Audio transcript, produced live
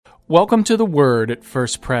Welcome to the Word at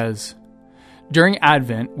First Pres. During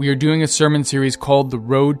Advent, we are doing a sermon series called The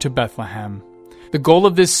Road to Bethlehem. The goal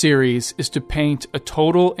of this series is to paint a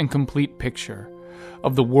total and complete picture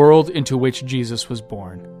of the world into which Jesus was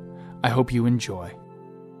born. I hope you enjoy.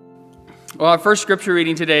 Well, our first scripture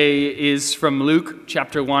reading today is from Luke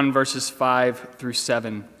chapter 1, verses 5 through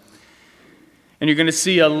 7. And you're going to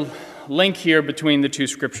see a link here between the two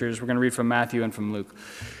scriptures. We're going to read from Matthew and from Luke.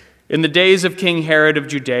 In the days of King Herod of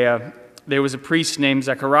Judea, there was a priest named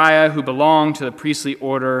Zechariah who belonged to the priestly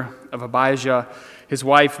order of Abijah. His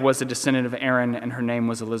wife was a descendant of Aaron, and her name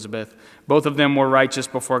was Elizabeth. Both of them were righteous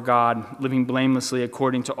before God, living blamelessly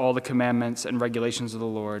according to all the commandments and regulations of the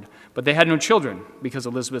Lord. But they had no children, because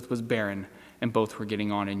Elizabeth was barren, and both were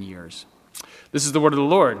getting on in years. This is the word of the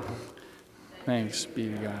Lord. Thanks be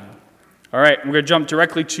to God. All right, we're going to jump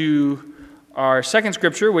directly to our second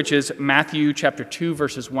scripture, which is Matthew chapter 2,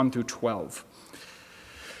 verses 1 through 12.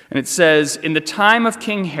 And it says, in the time of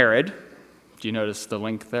King Herod, do you notice the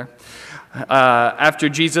link there? After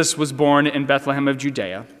Jesus was born in Bethlehem of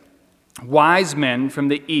Judea, wise men from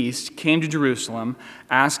the east came to Jerusalem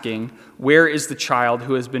asking, where is the child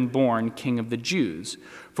who has been born King of the Jews?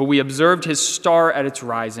 For we observed his star at its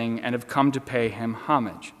rising and have come to pay him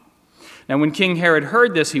homage. Now when King Herod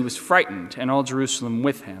heard this, he was frightened, and all Jerusalem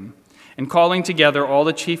with him. And calling together all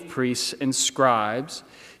the chief priests and scribes,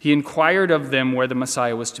 he inquired of them where the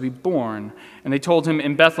Messiah was to be born. And they told him,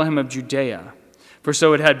 in Bethlehem of Judea, for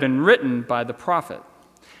so it had been written by the prophet.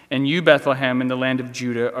 And you, Bethlehem, in the land of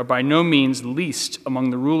Judah, are by no means least among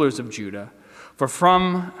the rulers of Judah, for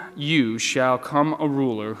from you shall come a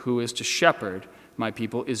ruler who is to shepherd my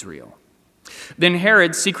people Israel. Then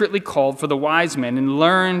Herod secretly called for the wise men and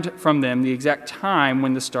learned from them the exact time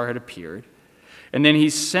when the star had appeared. And then he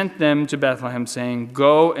sent them to Bethlehem, saying,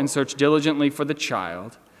 go and search diligently for the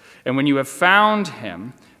child, and when you have found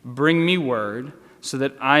him, bring me word, so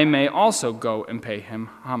that I may also go and pay him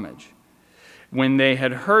homage. When they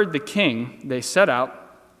had heard the king, they set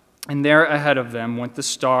out, and there ahead of them went the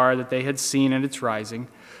star that they had seen at its rising,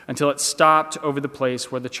 until it stopped over the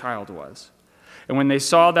place where the child was. And when they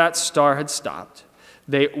saw that star had stopped,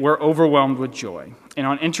 they were overwhelmed with joy. And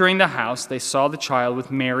on entering the house, they saw the child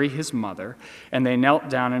with Mary, his mother, and they knelt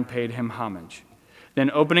down and paid him homage. Then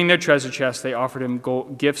opening their treasure chest, they offered him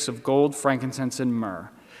gifts of gold, frankincense, and myrrh.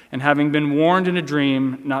 And having been warned in a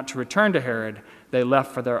dream not to return to Herod, they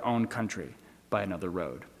left for their own country by another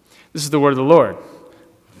road. This is the word of the Lord.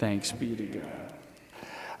 Thanks be to God.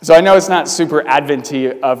 So I know it's not super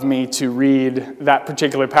Advent-y of me to read that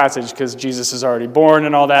particular passage because Jesus is already born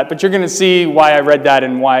and all that, but you're going to see why I read that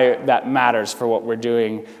and why that matters for what we're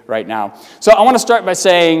doing right now. So I want to start by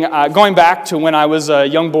saying, going back to when I was a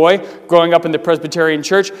young boy, growing up in the Presbyterian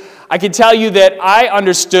church, I can tell you that I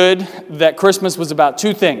understood that Christmas was about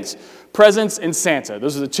two things, presents and Santa.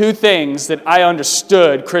 Those are the two things that I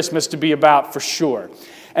understood Christmas to be about for sure.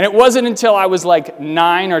 And it wasn't until I was like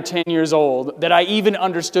 9 or 10 years old that I even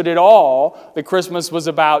understood at all that Christmas was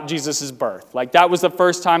about Jesus' birth. Like that was the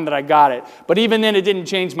first time that I got it. But even then it didn't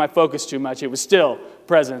change my focus too much. It was still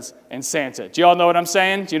presents and Santa. Do you all know what I'm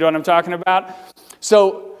saying? Do you know what I'm talking about?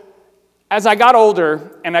 So as I got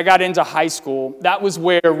older and I got into high school, that was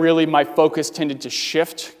where really my focus tended to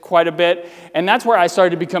shift quite a bit. And that's where I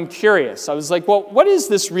started to become curious. I was like, well, what is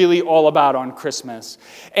this really all about on Christmas?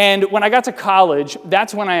 And when I got to college,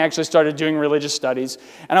 that's when I actually started doing religious studies.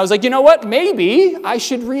 And I was like, you know what? Maybe I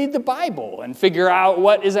should read the Bible and figure out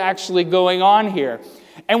what is actually going on here.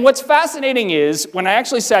 And what's fascinating is, when I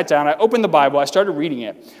actually sat down, I opened the Bible, I started reading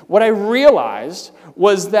it, what I realized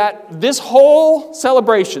was that this whole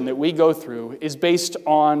celebration that we go through is based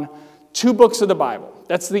on two books of the Bible.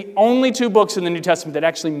 That's the only two books in the New Testament that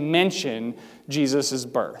actually mention Jesus'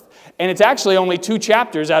 birth. And it's actually only 2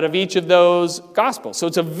 chapters out of each of those Gospels. So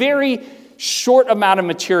it's a very short amount of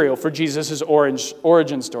material for Jesus'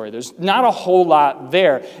 origin story. There's not a whole lot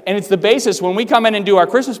there. And it's the basis, when we come in and do our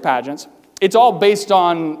Christmas pageants, it's all based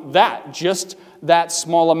on that, just that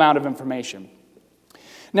small amount of information.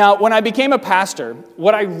 Now, when I became a pastor,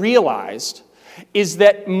 what I realized is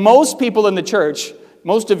that most people in the church,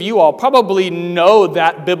 most of you all, probably know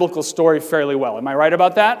that biblical story fairly well. Am I right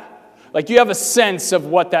about that? Like you have a sense of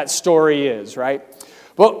what that story is, right?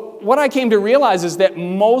 Well, what I came to realize is that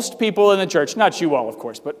most people in the church, not you all, of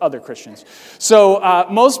course, but other Christians, so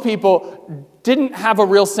most people didn't have a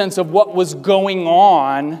real sense of what was going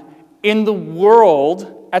on in the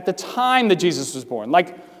world at the time that Jesus was born.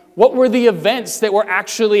 Like, what were the events that were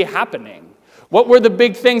actually happening? What were the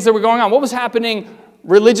big things that were going on? What was happening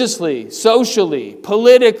religiously, socially,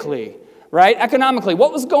 politically, right? Economically?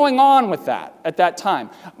 What was going on with that at that time?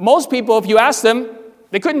 Most people, if you ask them,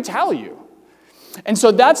 They couldn't tell you. And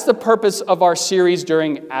so that's the purpose of our series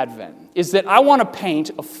during Advent, is that I want to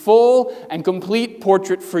paint a full and complete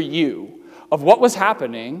portrait for you of what was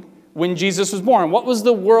happening when Jesus was born. What was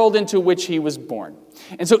the world into which he was born?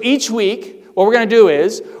 And so each week, what we're going to do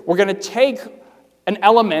is we're going to take an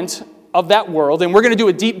element of that world and we're going to do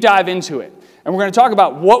a deep dive into it. And we're going to talk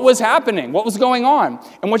about what was happening, what was going on.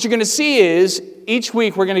 And what you're going to see is each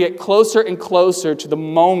week we're going to get closer and closer to the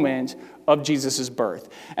moment of Jesus' birth.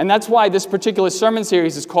 And that's why this particular sermon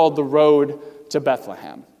series is called The Road to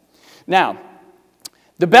Bethlehem. Now,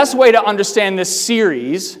 the best way to understand this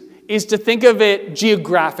series is to think of it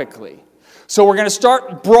geographically. So we're going to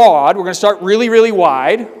start broad, we're going to start really, really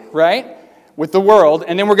wide, right, with the world,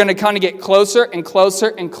 and then we're going to kind of get closer and closer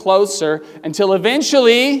and closer until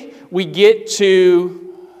eventually we get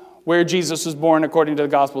to where Jesus was born according to the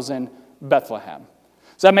Gospels in Bethlehem.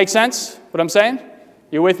 Does that make sense, what I'm saying?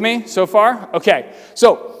 You with me so far? Okay,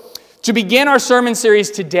 so to begin our sermon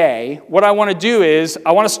series today, what I want to do is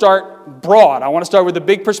I want to start broad. I want to start with a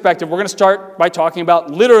big perspective. We're going to start by talking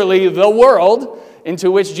about literally the world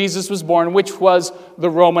into which Jesus was born, which was the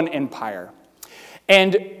Roman Empire.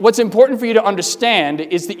 And what's important for you to understand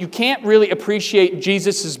is that you can't really appreciate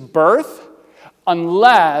Jesus' birth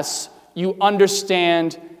unless you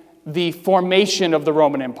understand the formation of the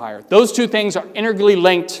Roman Empire. Those two things are integrally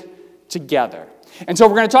linked together. And so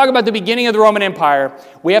if we're going to talk about the beginning of the Roman Empire,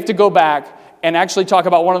 we have to go back and actually talk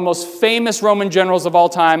about one of the most famous Roman generals of all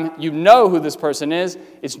time. You know who this person is.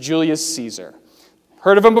 It's Julius Caesar.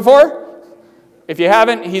 Heard of him before? If you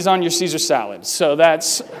haven't, he's on your Caesar salad. So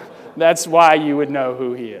that's why you would know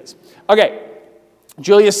who he is. Okay,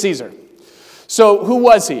 Julius Caesar. So who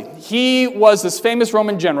was he? He was this famous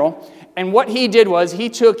Roman general, and what he did was he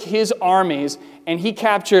took his armies and he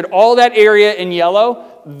captured all that area in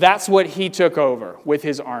yellow. That's what he took over with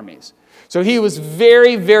his armies. So he was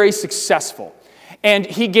very, very successful, and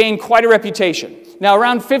he gained quite a reputation. Now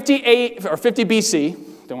around 58 or 50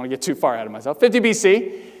 BC, don't want to get too far ahead of myself, 50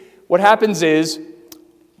 BC, what happens is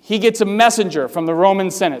he gets a messenger from the Roman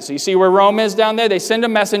Senate. So you see where Rome is down there? They send a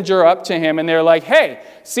messenger up to him, and they're like, hey,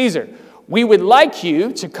 Caesar, we would like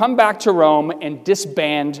you to come back to Rome and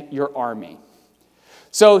disband your army.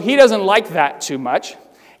 So he doesn't like that too much.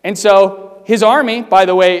 And so his army, by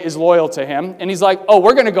the way, is loyal to him. And he's like, oh,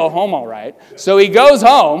 we're going to go home all right. So he goes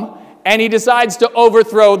home, and he decides to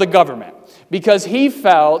overthrow the government because he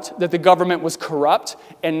felt that the government was corrupt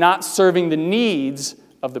and not serving the needs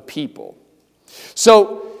of the people.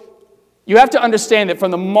 So you have to understand that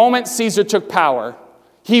from the moment Caesar took power,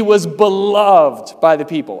 he was beloved by the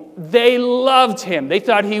people. They loved him. They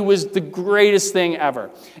thought he was the greatest thing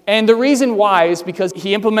ever. And the reason why is because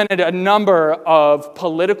he implemented a number of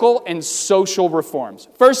political and social reforms.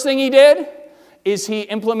 First thing he did is he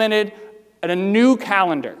implemented a new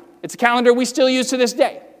calendar. It's a calendar we still use to this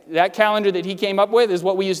day. That calendar that he came up with is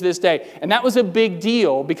what we use to this day. And that was a big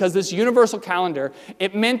deal because this universal calendar,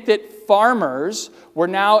 it meant that farmers were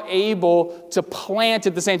now able to plant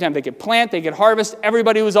at the same time. They could plant, they could harvest.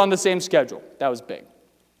 Everybody was on the same schedule. That was big.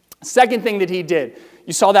 Second thing that he did,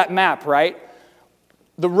 you saw that map, right?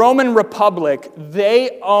 The Roman Republic,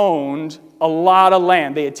 they owned a lot of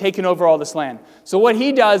land. They had taken over all this land. So what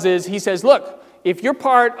he does is he says, look, if you're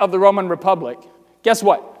part of the Roman Republic, guess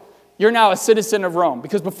what? You're now a citizen of Rome.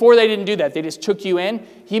 Because before they didn't do that. They just took you in.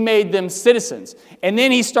 He made them citizens. And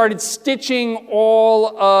then he started stitching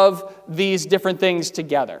all of these different things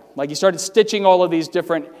together. Like he started stitching all of these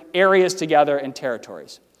different areas together and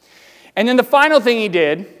territories. And then the final thing he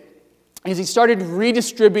did is he started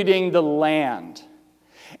redistributing the land.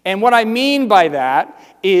 And what I mean by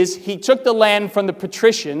that is he took the land from the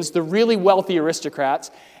patricians, the really wealthy aristocrats,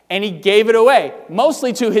 and he gave it away,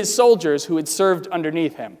 mostly to his soldiers who had served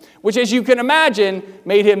underneath him, which, as you can imagine,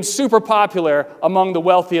 made him super popular among the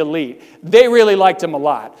wealthy elite. They really liked him a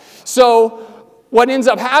lot. So what ends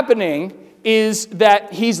up happening is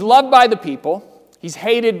that he's loved by the people, he's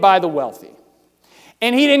hated by the wealthy.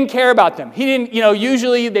 And he didn't care about them. He didn't,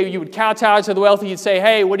 usually you would kowtow to the wealthy, you'd say,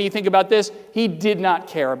 hey, what do you think about this? He did not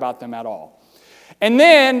care about them at all. And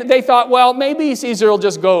then they thought, well, maybe Caesar will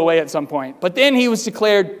just go away at some point. But then he was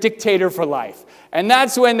declared dictator for life. And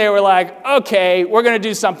that's when they were like, okay, we're going to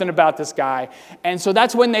do something about this guy. And so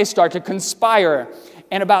that's when they start to conspire.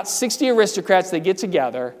 And about 60 aristocrats, they get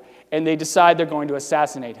together and they decide they're going to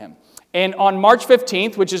assassinate him. And on March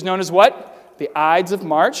 15th, which is known as what? The Ides of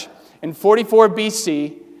March, in 44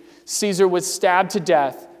 BC, Caesar was stabbed to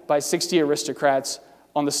death by 60 aristocrats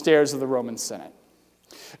on the stairs of the Roman Senate.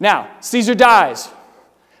 Now, Caesar dies.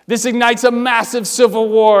 This ignites a massive civil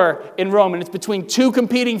war in Rome, and it's between two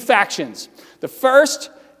competing factions. The first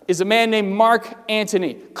is a man named Mark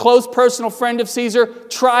Antony, close personal friend of Caesar,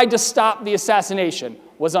 tried to stop the assassination,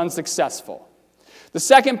 was unsuccessful. The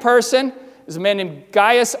second person is a man named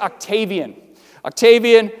Gaius Octavian.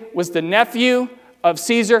 Octavian was the nephew of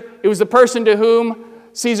Caesar. It was the person to whom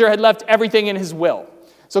Caesar had left everything in his will.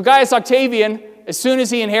 So Gaius Octavian, as soon as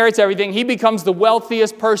he inherits everything, he becomes the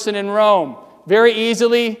wealthiest person in Rome. Very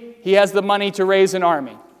easily, he has the money to raise an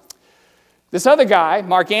army. This other guy,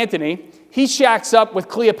 Mark Antony, he shacks up with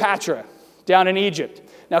Cleopatra down in Egypt.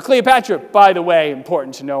 Now, Cleopatra, by the way,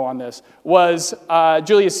 important to know on this, was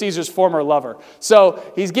Julius Caesar's former lover. So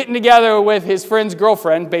he's getting together with his friend's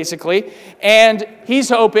girlfriend, basically, and he's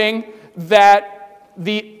hoping that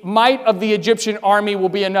the might of the Egyptian army will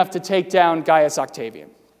be enough to take down Gaius Octavian.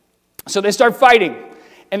 So they start fighting,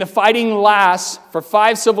 and the fighting lasts for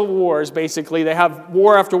 5 civil wars, basically. They have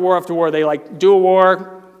war after war after war. They do a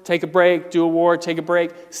war, take a break, do a war, take a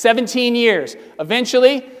break. 17 years.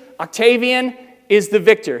 Eventually, Octavian is the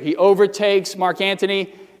victor. He overtakes Mark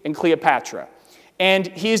Antony and Cleopatra. And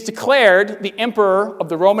he is declared the emperor of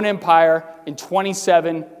the Roman Empire in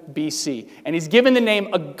 27 BC. And he's given the name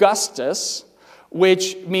Augustus,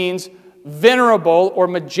 which means venerable or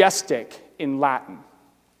majestic in Latin.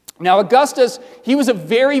 Now, Augustus, he was a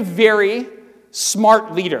very, very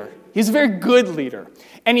smart leader. He's a very good leader.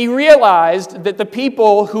 And he realized that the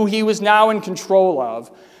people who he was now in control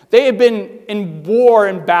of, they had been in war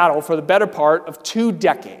and battle for the better part of 2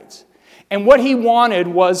 decades. And what he wanted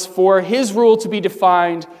was for his rule to be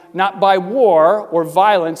defined not by war or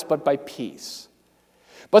violence, but by peace.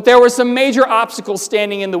 But there were some major obstacles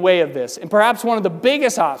standing in the way of this. And perhaps one of the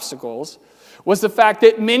biggest obstacles was the fact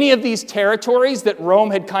that many of these territories that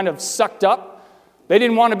Rome had kind of sucked up, they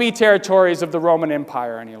didn't want to be territories of the Roman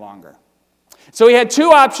Empire any longer. So he had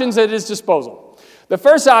 2 options at his disposal. The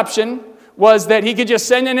first option was that he could just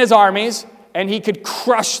send in his armies and he could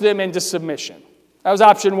crush them into submission. That was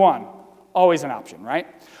option 1. Always an option, right?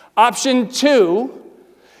 Option 2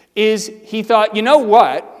 is he thought, you know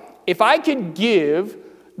what? If I could give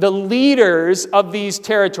the leaders of these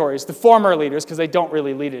territories, the former leaders, because they don't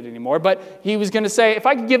really lead it anymore, but he was going to say, if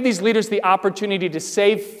I could give these leaders the opportunity to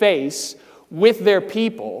save face with their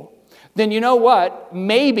people, then you know what?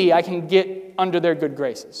 Maybe I can get under their good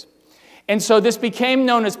graces. And so this became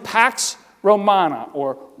known as Pax Romana,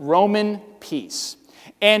 or Roman peace.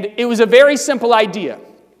 And it was a very simple idea.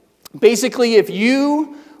 Basically, if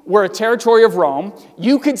you were a territory of Rome,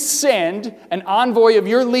 you could send an envoy of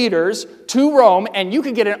your leaders to Rome, and you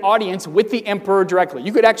could get an audience with the emperor directly.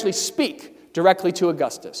 You could actually speak directly to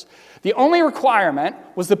Augustus. The only requirement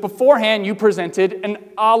was that beforehand you presented an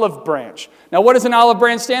olive branch. Now, what does an olive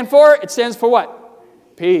branch stand for? It stands for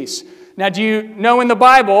what? Peace. Now, do you know in the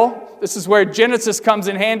Bible, this is where Genesis comes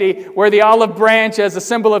in handy, where the olive branch as a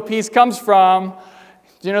symbol of peace comes from?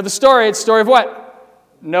 Do you know the story? It's the story of what?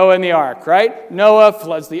 Noah and the ark, right? Noah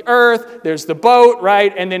floods the earth, there's the boat,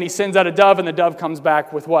 right? And then he sends out a dove, and the dove comes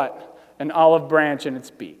back with what? An olive branch in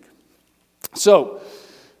its beak. So,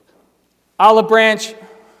 olive branch,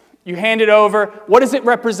 you hand it over. What does it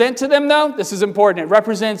represent to them, though? This is important. It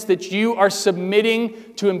represents that you are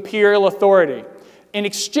submitting to imperial authority. In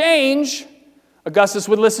exchange, Augustus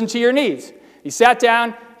would listen to your needs. He sat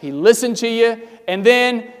down, he listened to you, and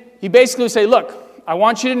then he basically would say, look, I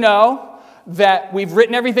want you to know that we've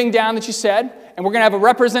written everything down that you said, and we're going to have a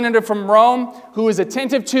representative from Rome who is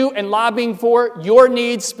attentive to and lobbying for your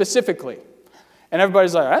needs specifically. And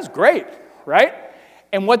everybody's like, that's great, right?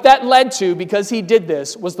 And what that led to, because he did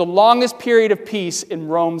this, was the longest period of peace in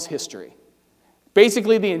Rome's history.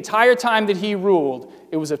 Basically, the entire time that he ruled,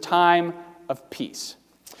 it was a time of peace.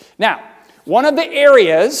 Now, one of the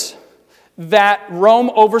areas that Rome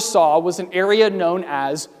oversaw was an area known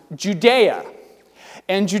as Judea.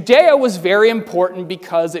 And Judea was very important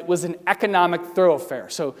because it was an economic thoroughfare.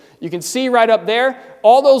 So you can see right up there,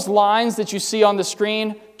 all those lines that you see on the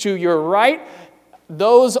screen to your right,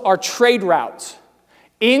 those are trade routes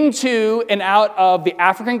into and out of the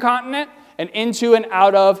African continent and into and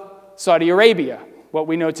out of Saudi Arabia, what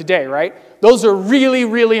we know today, right? Those are really,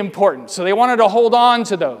 really important. So they wanted to hold on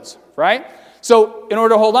to those, right? So in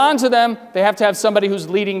order to hold on to them, they have to have somebody who's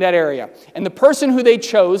leading that area. And the person who they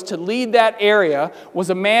chose to lead that area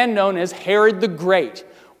was a man known as Herod the Great,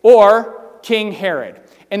 or King Herod.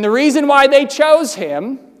 And the reason why they chose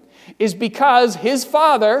him is because his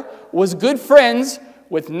father was good friends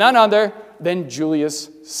with none other than Julius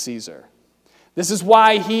Caesar. This is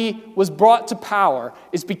why he was brought to power,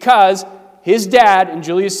 is because his dad and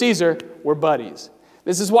Julius Caesar were buddies.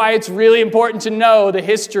 This is why it's really important to know the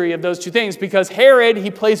history of those two things, because Herod, he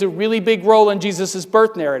plays a really big role in Jesus'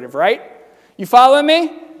 birth narrative, right? You following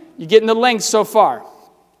me? You getting the links so far?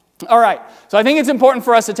 All right, so I think it's important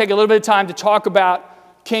for us to take a little bit of time to talk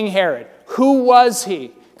about King Herod. Who was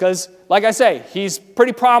he? Because, like I say, he's a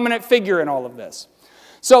pretty prominent figure in all of this.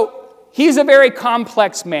 So he's a very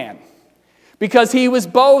complex man because he was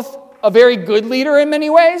both a very good leader in many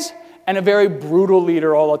ways and a very brutal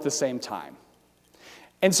leader all at the same time.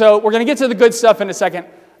 And so we're going to get to the good stuff in a second.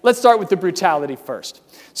 Let's start with the brutality first.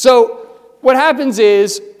 So what happens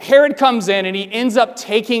is Herod comes in and he ends up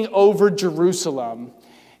taking over Jerusalem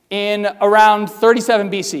in around 37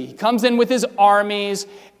 BC. He comes in with his armies,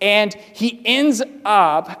 and he ends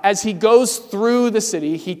up, as he goes through the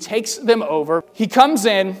city, he takes them over. He comes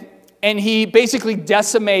in, and he basically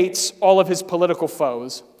decimates all of his political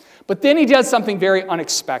foes. But then he does something very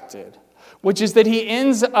unexpected, which is that he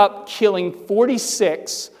ends up killing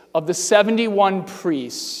 46 of the 71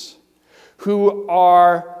 priests who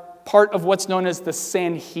are part of what's known as the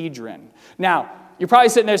Sanhedrin. Now, you're probably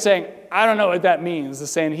sitting there saying, I don't know what that means, the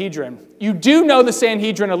Sanhedrin. You do know the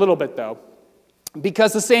Sanhedrin a little bit, though,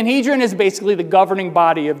 because the Sanhedrin is basically the governing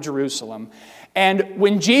body of Jerusalem. And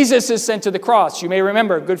when Jesus is sent to the cross, you may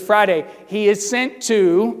remember, Good Friday, he is sent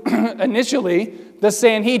to, initially, the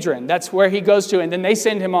Sanhedrin. That's where he goes to, and then they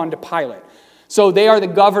send him on to Pilate. So they are the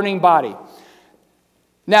governing body.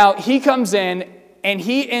 Now, he comes in, and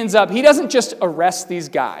he doesn't just arrest these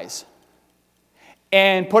guys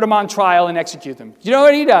and put them on trial and execute them. You know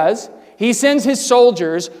what he does? He sends his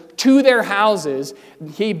soldiers to their houses.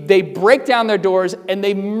 They break down their doors, and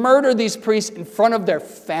they murder these priests in front of their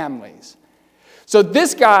families. So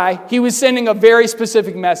this guy, he was sending a very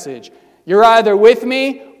specific message. You're either with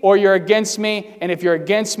me or you're against me, and if you're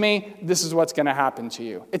against me, this is what's going to happen to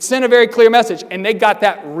you. It sent a very clear message, and they got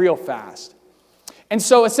that real fast. And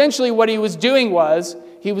so essentially what he was doing was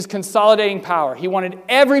he was consolidating power. He wanted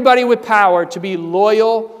everybody with power to be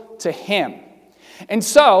loyal to him. And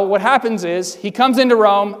so what happens is he comes into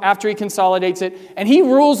Rome after he consolidates it, and he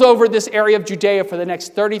rules over this area of Judea for the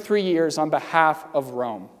next 33 years on behalf of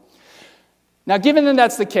Rome. Now, given that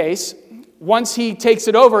that's the case, once he takes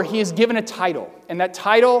it over, he is given a title, and that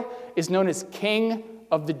title is known as King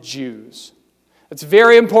of the Jews. That's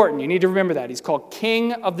very important. You need to remember that. He's called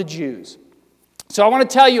King of the Jews. So I want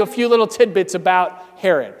to tell you a few little tidbits about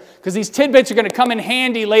Herod, because these tidbits are going to come in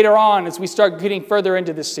handy later on as we start getting further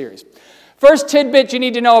into this series. First tidbit you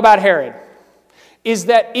need to know about Herod is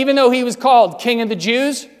that even though he was called King of the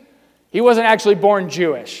Jews, he wasn't actually born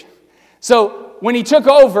Jewish. So when he took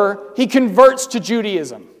over, he converts to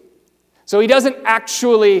Judaism. So he doesn't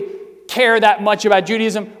actually care that much about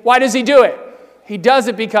Judaism. Why does he do it? He does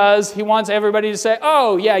it because he wants everybody to say,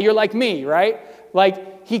 oh, yeah, you're like me, right?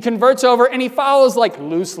 Like, he converts over and he follows, like,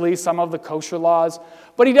 loosely some of the kosher laws,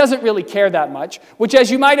 but he doesn't really care that much, which,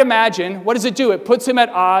 as you might imagine, what does it do? It puts him at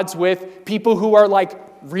odds with people who are, like,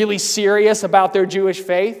 really serious about their Jewish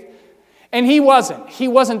faith. And he wasn't. He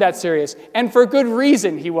wasn't that serious. And for good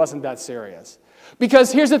reason he wasn't that serious.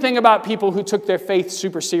 Because here's the thing about people who took their faith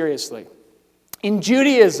super seriously. In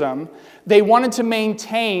Judaism, they wanted to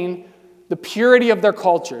maintain the purity of their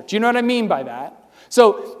culture. Do you know what I mean by that?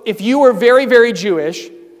 So if you were very, very Jewish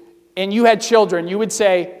and you had children, you would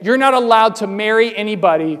say, you're not allowed to marry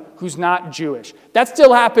anybody who's not Jewish. That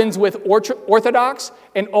still happens with Orthodox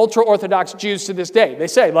and ultra-Orthodox Jews to this day. They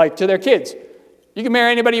say, like, to their kids, you can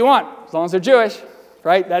marry anybody you want, as long as they're Jewish,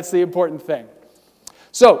 right? That's the important thing.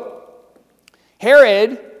 So,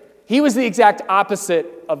 Herod, he was the exact opposite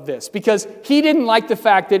of this, because he didn't like the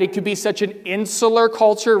fact that it could be such an insular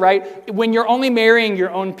culture, right? When you're only marrying your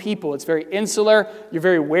own people, it's very insular, you're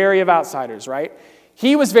very wary of outsiders, right?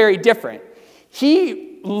 He was very different.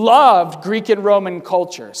 He loved Greek and Roman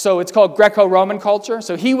culture, so it's called Greco-Roman culture.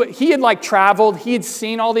 So he had, like, traveled, he had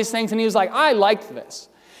seen all these things, and he was like, I liked this.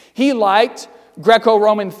 He liked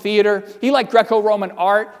Greco-Roman theater. He liked Greco-Roman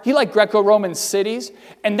art. He liked Greco-Roman cities.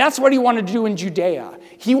 And that's what he wanted to do in Judea.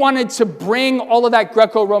 He wanted to bring all of that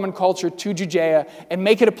Greco-Roman culture to Judea and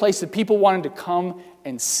make it a place that people wanted to come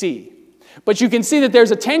and see. But you can see that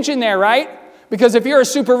there's a tension there, right? Because if you're a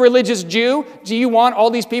super religious Jew, do you want all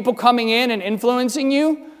these people coming in and influencing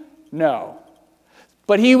you? No.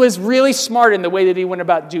 But he was really smart in the way that he went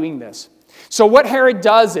about doing this. So what Herod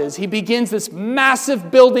does is he begins this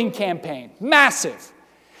massive building campaign. Massive.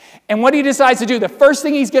 And what he decides to do, the first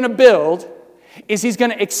thing he's going to build is he's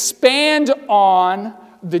going to expand on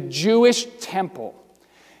the Jewish temple.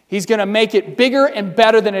 He's going to make it bigger and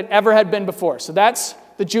better than it ever had been before. So that's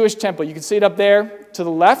the Jewish temple. You can see it up there to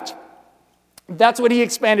the left. That's what he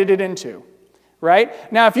expanded it into,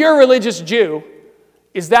 right? Now, if you're a religious Jew,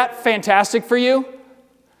 is that fantastic for you?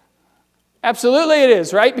 Absolutely it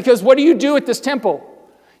is, right? Because what do you do at this temple?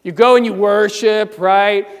 You go and you worship,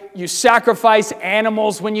 right? You sacrifice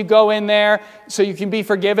animals when you go in there so you can be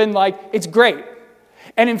forgiven. Like, it's great.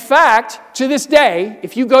 And in fact, to this day,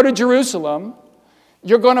 if you go to Jerusalem,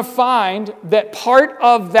 you're going to find that part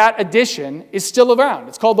of that addition is still around.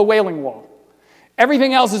 It's called the Wailing Wall.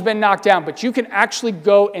 Everything else has been knocked down, but you can actually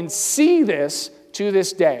go and see this to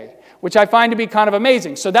this day, which I find to be kind of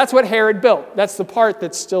amazing. So that's what Herod built. That's the part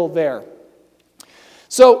that's still there.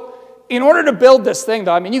 So in order to build this thing,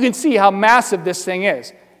 though, I mean, you can see how massive this thing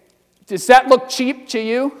is. Does that look cheap to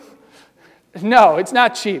you? No, it's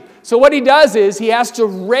not cheap. So what he does is he has to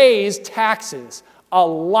raise taxes a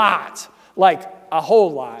lot, like a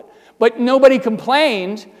whole lot. But nobody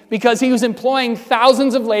complained because he was employing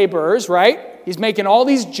thousands of laborers, right? He's making all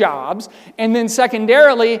these jobs. And then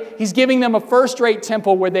secondarily, he's giving them a first-rate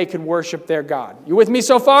temple where they could worship their God. You with me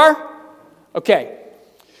so far? Okay.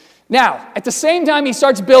 Now, at the same time he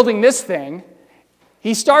starts building this thing,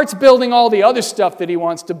 he starts building all the other stuff that he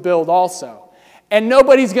wants to build also. And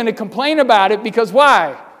nobody's going to complain about it because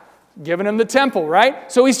why? Giving him the temple, right?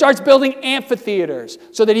 So he starts building amphitheaters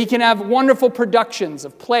so that he can have wonderful productions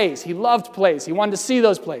of plays. He loved plays. He wanted to see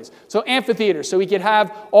those plays. So amphitheaters, so he could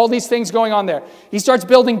have all these things going on there. He starts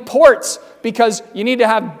building ports because you need to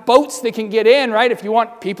have boats that can get in, right? If you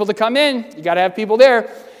want people to come in, you got to have people there.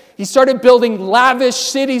 He started building lavish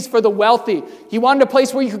cities for the wealthy. He wanted a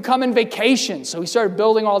place where you could come and vacation. So he started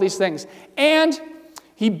building all these things. And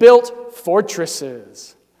he built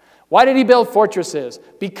fortresses. Why did he build fortresses?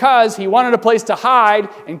 Because he wanted a place to hide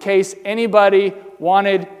in case anybody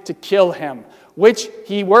wanted to kill him, which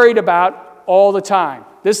he worried about all the time.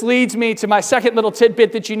 This leads me to my second little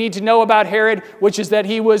tidbit that you need to know about Herod, which is that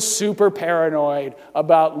he was super paranoid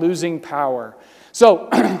about losing power. So,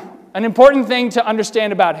 an important thing to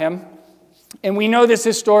understand about him, and we know this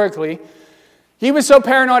historically, he was so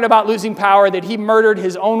paranoid about losing power that he murdered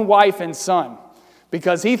his own wife and son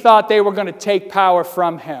because he thought they were going to take power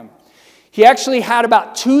from him. He actually had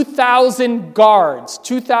about 2,000 guards,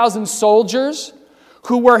 2,000 soldiers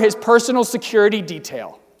who were his personal security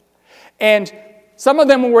detail. And some of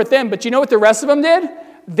them were with him, but you know what the rest of them did?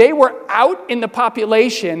 They were out in the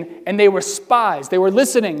population and they were spies. They were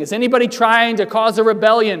listening. Is anybody trying to cause a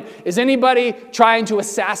rebellion? Is anybody trying to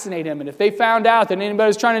assassinate him? And if they found out that anybody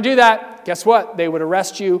was trying to do that, guess what? They would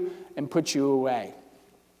arrest you and put you away.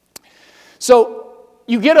 So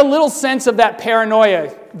you get a little sense of that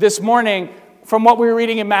paranoia this morning from what we were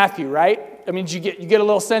reading in Matthew, right? I mean, you get a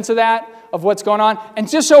little sense of that, of what's going on? And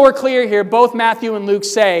just so we're clear here, both Matthew and Luke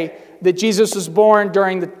say that Jesus was born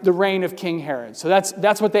during the reign of King Herod. So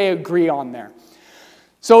that's what they agree on there.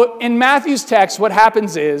 So in Matthew's text, what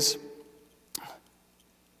happens is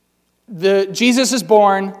Jesus is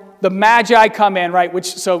born, the Magi come in, right?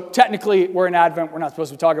 So technically we're in Advent. We're not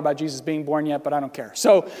supposed to be talking about Jesus being born yet, but I don't care.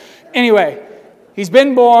 So anyway, he's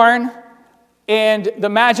been born, and the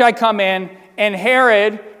Magi come in, and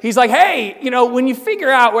Herod, he's like, hey, when you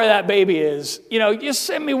figure out where that baby is, just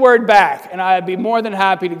send me word back, and I'd be more than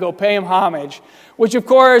happy to go pay him homage, which, of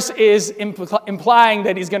course, is implying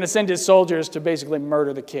that he's going to send his soldiers to basically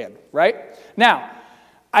murder the kid, right? Now,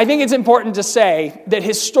 I think it's important to say that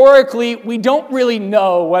historically, we don't really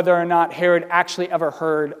know whether or not Herod actually ever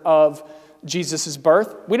heard of Jesus'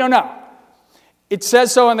 birth. We don't know. It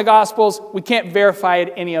says so in the Gospels. We can't verify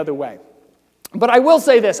it any other way. But I will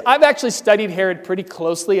say this. I've actually studied Herod pretty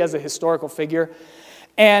closely as a historical figure.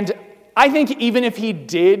 And I think even if he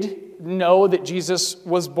did know that Jesus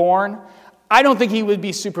was born, I don't think he would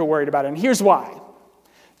be super worried about it. And here's why.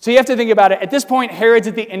 So you have to think about it. At this point, Herod's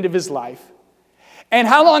at the end of his life. And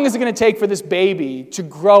how long is it going to take for this baby to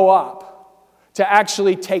grow up, to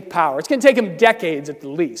actually take power? It's going to take him decades at the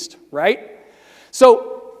least, right?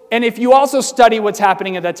 And if you also study what's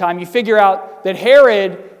happening at that time, you figure out that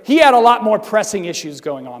Herod, he had a lot more pressing issues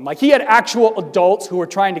going on. Like he had actual adults who were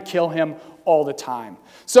trying to kill him all the time.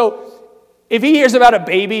 So if he hears about a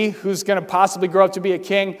baby who's going to possibly grow up to be a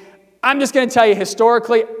king, I'm just going to tell you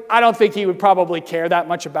historically, I don't think he would probably care that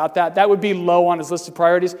much about that. That would be low on his list of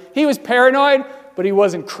priorities. He was paranoid, but he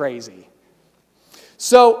wasn't crazy.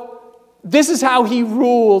 So this is how he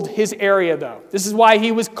ruled his area, though. This is why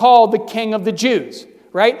he was called the King of the Jews,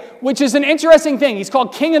 right? Which is an interesting thing. He's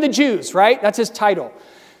called King of the Jews, right? That's his title.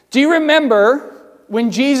 Do you remember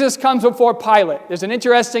when Jesus comes before Pilate? There's an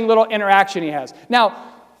interesting little interaction he has. Now,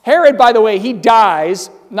 Herod, by the way, he dies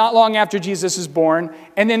not long after Jesus is born.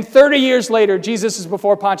 And then 30 years later, Jesus is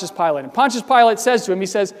before Pontius Pilate. And Pontius Pilate says to him, he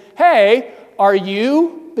says, hey, are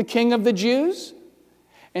you the King of the Jews?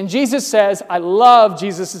 And Jesus says, I love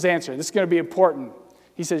Jesus' answer. This is going to be important.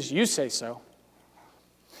 He says, you say so.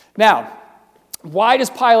 Now, why does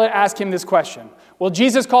Pilate ask him this question? Well,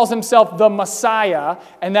 Jesus calls himself the Messiah,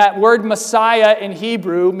 and that word Messiah in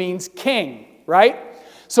Hebrew means king, right?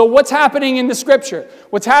 So what's happening in the scripture?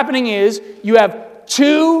 What's happening is you have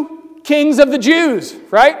two kings of the Jews,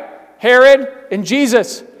 right? Herod and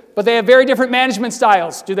Jesus. But they have very different management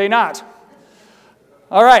styles, do they not?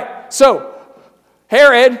 All right, so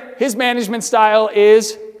Herod, his management style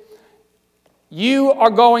is, you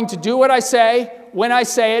are going to do what I say when I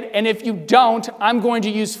say it, and if you don't, I'm going to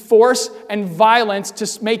use force and violence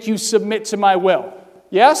to make you submit to my will.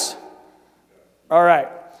 Yes? All right.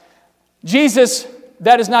 Jesus,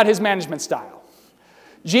 that is not his management style.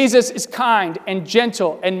 Jesus is kind and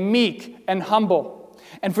gentle and meek and humble.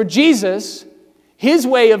 And for Jesus, his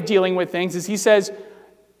way of dealing with things is he says,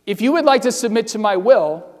 if you would like to submit to my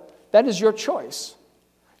will, that is your choice.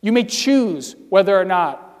 You may choose whether or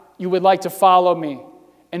not you would like to follow me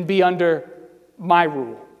and be under my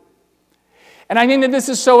rule. And I think that this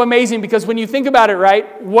is so amazing because when you think about it,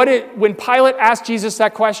 right, when Pilate asked Jesus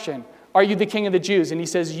that question, are you the king of the Jews? And he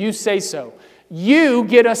says, you say so. You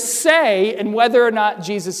get a say in whether or not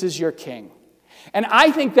Jesus is your king. And I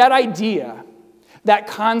think that idea, that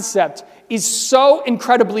concept, is so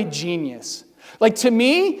incredibly genius. Like, to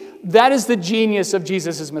me, that is the genius of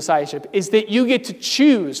Jesus' messiahship, is that you get to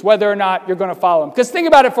choose whether or not you're going to follow him. Because think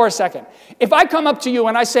about it for a second. If I come up to you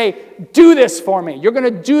and I say, do this for me, you're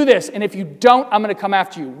going to do this, and if you don't, I'm going to come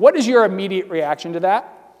after you. What is your immediate reaction to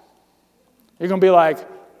that? You're going to be like,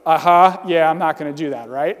 yeah, I'm not going to do that,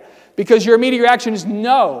 right? Because your immediate reaction is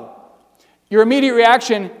no. Your immediate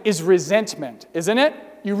reaction is resentment, isn't it?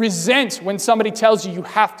 You resent when somebody tells you you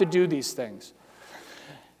have to do these things.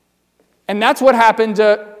 And that's what happened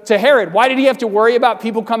to Herod. Why did he have to worry about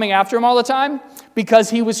people coming after him all the time? Because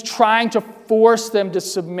he was trying to force them to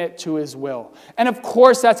submit to his will. And of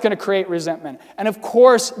course that's going to create resentment. And of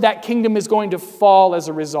course that kingdom is going to fall as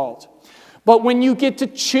a result. But when you get to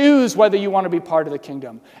choose whether you want to be part of the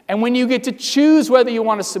kingdom, and when you get to choose whether you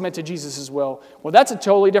want to submit to Jesus' will, well, that's a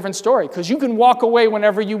totally different story, because you can walk away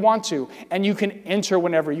whenever you want to, and you can enter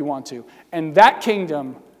whenever you want to. And that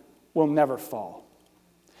kingdom will never fall.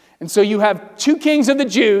 And so you have two kings of the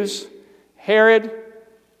Jews, Herod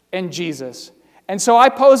and Jesus. And so I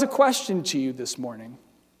pose a question to you this morning,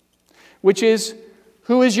 which is,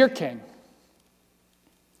 who is your king?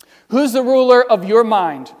 Who's the ruler of your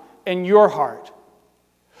mind and your heart?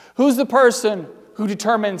 Who's the person who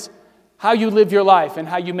determines how you live your life and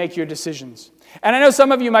how you make your decisions? And I know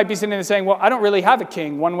some of you might be sitting there saying, well, I don't really have a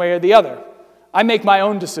king one way or the other. I make my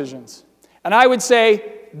own decisions. And I would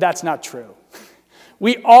say that's not true.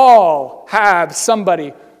 We all have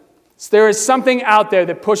somebody. There is something out there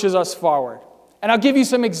that pushes us forward. And I'll give you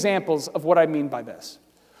some examples of what I mean by this.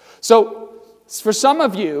 So for some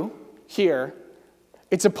of you here,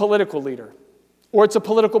 it's a political leader or it's a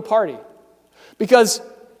political party. Because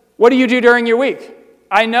what do you do during your week?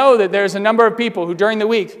 I know that there's a number of people who during the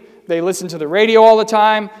week, they listen to the radio all the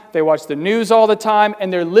time, they watch the news all the time,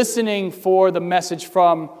 and they're listening for the message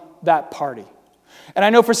from that party. And I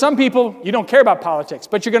know for some people, you don't care about politics,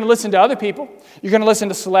 but you're going to listen to other people. You're going to listen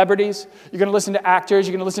to celebrities. You're going to listen to actors.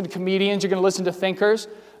 You're going to listen to comedians. You're going to listen to thinkers.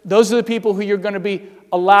 Those are the people who you're going to be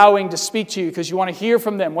allowing to speak to you because you want to hear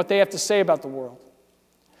from them what they have to say about the world.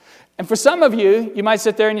 And for some of you, you might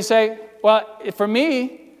sit there and you say, well, for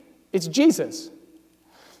me, it's Jesus,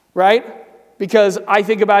 right? Because I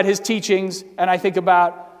think about his teachings and I think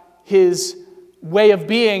about his way of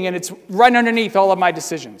being, and it's right underneath all of my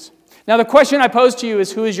decisions. Now, the question I pose to you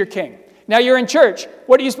is, who is your king? Now, you're in church.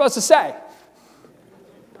 What are you supposed to say?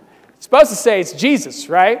 You're supposed to say it's Jesus,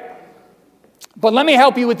 right? But let me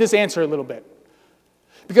help you with this answer a little bit.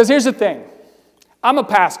 Because here's the thing. I'm a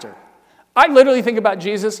pastor. I literally think about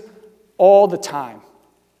Jesus all the time.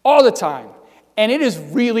 All the time. And it is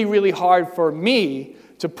really, really hard for me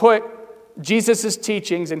to put Jesus'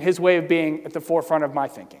 teachings and his way of being at the forefront of my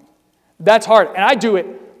thinking. That's hard. And I do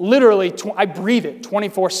it literally, I breathe it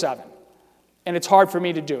 24/7. And it's hard for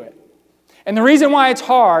me to do it. And the reason why it's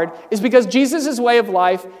hard is because Jesus' way of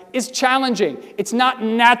life is challenging. It's not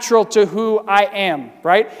natural to who I am,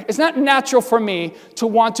 right? It's not natural for me to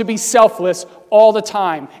want to be selfless all the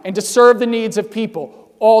time and to serve the needs of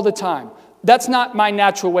people all the time. That's not my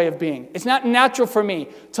natural way of being. It's not natural for me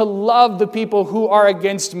to love the people who are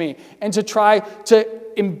against me and to try to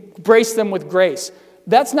embrace them with grace.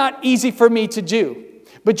 That's not easy for me to do.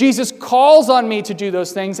 But Jesus calls on me to do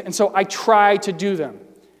those things, and so I try to do them.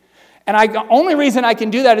 And the only reason I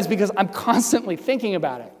can do that is because I'm constantly thinking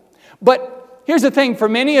about it. But here's the thing. For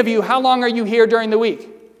many of you, how long are you here during the week?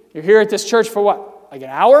 You're here at this church for what? Like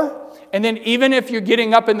an hour? And then even if you're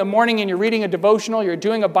getting up in the morning and you're reading a devotional, you're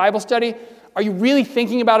doing a Bible study, Are you really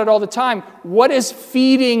thinking about it all the time? What is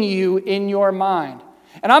feeding you in your mind?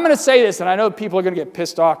 And I'm going to say this, and I know people are going to get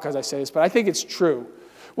pissed off because I say this, but I think it's true,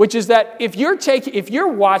 which is that if you're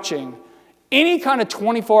watching any kind of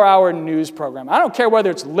 24-hour news program, I don't care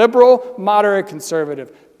whether it's liberal, moderate,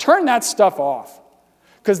 conservative, turn that stuff off.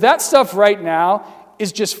 Because that stuff right now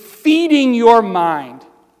is just feeding your mind.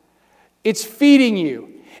 It's feeding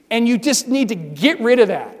you. And you just need to get rid of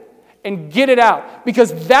that and get it out,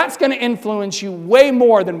 because that's going to influence you way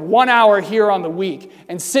more than 1 hour here on the week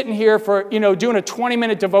and sitting here for, doing a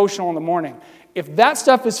 20-minute devotional in the morning. If that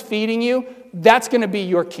stuff is feeding you, that's going to be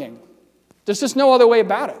your king. There's just no other way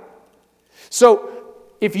about it. So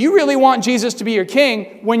if you really want Jesus to be your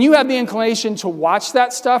king, when you have the inclination to watch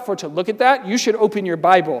that stuff or to look at that, you should open your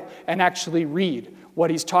Bible and actually read what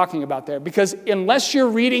he's talking about there. Because unless you're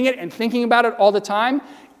reading it and thinking about it all the time,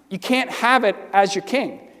 you can't have it as your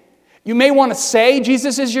king. You may want to say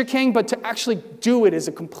Jesus is your king, but to actually do it is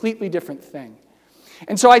a completely different thing.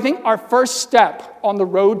 And so I think our first step on the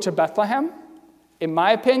road to Bethlehem, in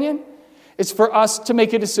my opinion, is for us to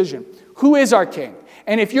make a decision. Who is our king?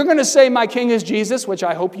 And if you're going to say my king is Jesus, which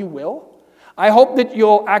I hope you will, I hope that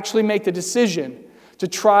you'll actually make the decision to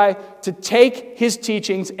try to take his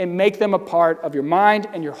teachings and make them a part of your mind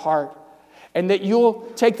and your heart. And that you'll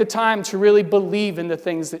take the time to really believe in the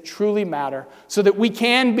things that truly matter so that we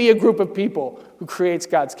can be a group of people who creates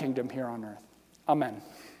God's kingdom here on earth. Amen.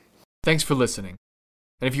 Thanks for listening.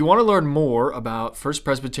 And if you want to learn more about First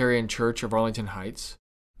Presbyterian Church of Arlington Heights,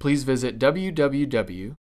 please visit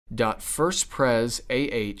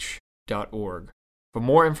www.firstpresah.org for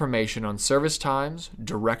more information on service times,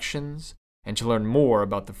 directions, and to learn more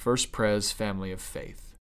about the First Pres family of faith.